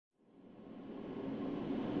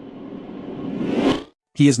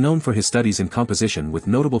He is known for his studies in composition with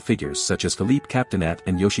notable figures such as Philippe Capdenat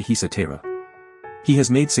and Yoshihisa Taïra. He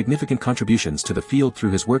has made significant contributions to the field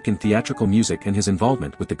through his work in theatrical music and his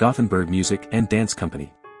involvement with the Gothenburg Music and Dance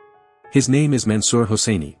Company. His name is Mansoor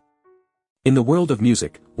Hosseini. In the world of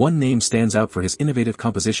music, one name stands out for his innovative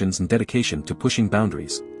compositions and dedication to pushing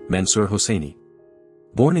boundaries: Mansoor Hosseini.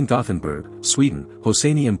 Born in Gothenburg, Sweden,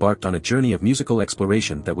 Hosseini embarked on a journey of musical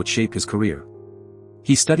exploration that would shape his career.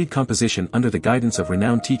 He studied composition under the guidance of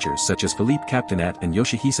renowned teachers such as Philippe Capdenat and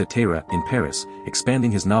Yoshihisa Taïra in Paris,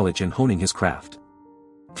 expanding his knowledge and honing his craft.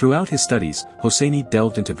 Throughout his studies, Hosseini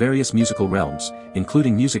delved into various musical realms,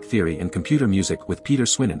 including music theory and computer music with Peter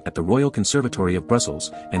Swinnen at the Royal Conservatory of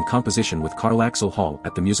Brussels and composition with Carl Axel Hall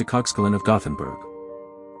at the Musikhögskolan of Gothenburg.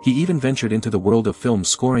 He even ventured into the world of film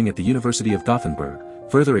scoring at the University of Gothenburg,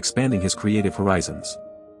 further expanding his creative horizons.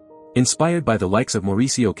 Inspired by the likes of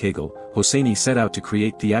Mauricio Kagel, Hosseini set out to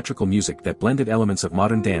create theatrical music that blended elements of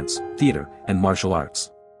modern dance, theater, and martial arts.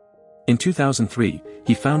 In 2003,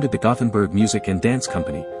 he founded the Gothenburg Music and Dance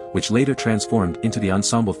Company, which later transformed into the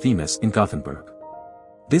Ensemble Themis in Gothenburg.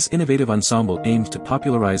 This innovative ensemble aimed to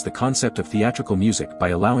popularize the concept of theatrical music by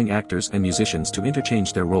allowing actors and musicians to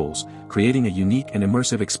interchange their roles, creating a unique and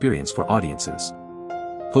immersive experience for audiences.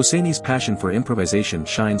 Hosseini's passion for improvisation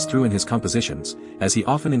shines through in his compositions, as he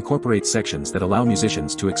often incorporates sections that allow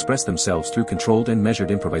musicians to express themselves through controlled and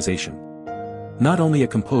measured improvisation. Not only a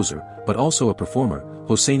composer, but also a performer,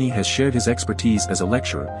 Hosseini has shared his expertise as a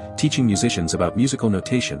lecturer, teaching musicians about musical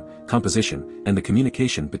notation, composition, and the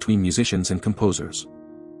communication between musicians and composers.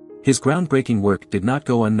 His groundbreaking work did not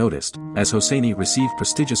go unnoticed, as Hosseini received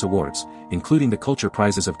prestigious awards, including the Culture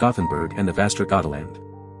Prizes of Gothenburg and the Västra Götaland.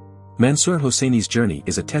 Mansoor Hosseini's journey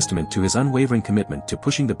is a testament to his unwavering commitment to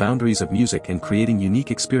pushing the boundaries of music and creating unique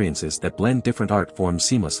experiences that blend different art forms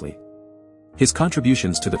seamlessly. His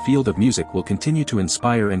contributions to the field of music will continue to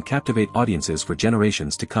inspire and captivate audiences for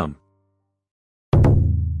generations to come.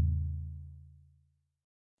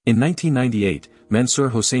 In 1998, Mansoor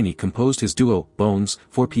Hosseini composed his duo, Bones,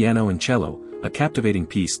 for piano and cello, a captivating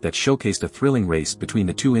piece that showcased a thrilling race between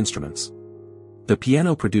the two instruments. The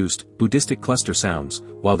piano produced Buddhistic cluster sounds,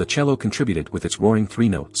 while the cello contributed with its roaring three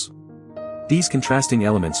notes. These contrasting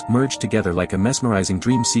elements merged together like a mesmerizing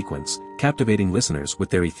dream sequence, captivating listeners with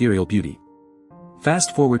their ethereal beauty.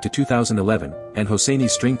 Fast forward to 2011, and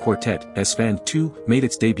Hosseini's string quartet, Esfand 2, made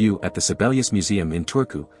its debut at the Sibelius Museum in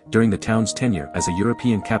Turku, during the town's tenure as a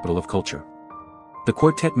European capital of culture. The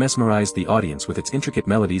quartet mesmerized the audience with its intricate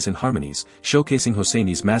melodies and harmonies, showcasing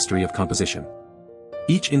Hosseini's mastery of composition.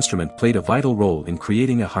 Each instrument played a vital role in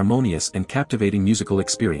creating a harmonious and captivating musical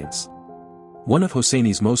experience. One of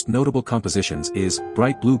Hosseini's most notable compositions is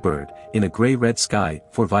Bright Blue Bird, in a Gray-Red Sky,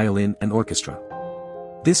 for violin and orchestra.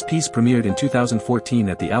 This piece premiered in 2014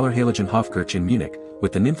 at the Allerheiligen Hofkirche in Munich,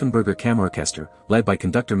 with the Nymphenburger Kammerorchester, led by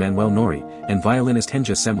conductor Manuel Nori, and violinist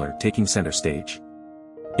Henja Semler taking center stage.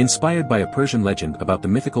 Inspired by a Persian legend about the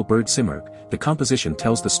mythical bird Simurgh, the composition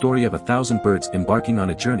tells the story of 1,000 birds embarking on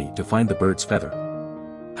a journey to find the bird's feather.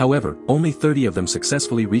 However, only 30 of them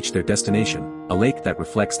successfully reach their destination, a lake that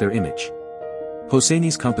reflects their image.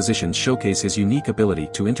 Hosseini's compositions showcase his unique ability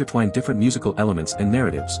to intertwine different musical elements and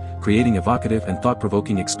narratives, creating evocative and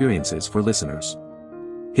thought-provoking experiences for listeners.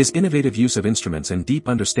 His innovative use of instruments and deep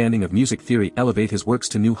understanding of music theory elevate his works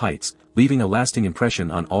to new heights, leaving a lasting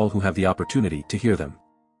impression on all who have the opportunity to hear them.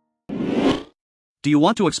 Do you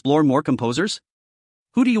want to explore more composers?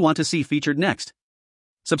 Who do you want to see featured next?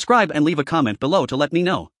 Subscribe and leave a comment below to let me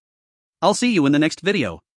know. I'll see you in the next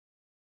video.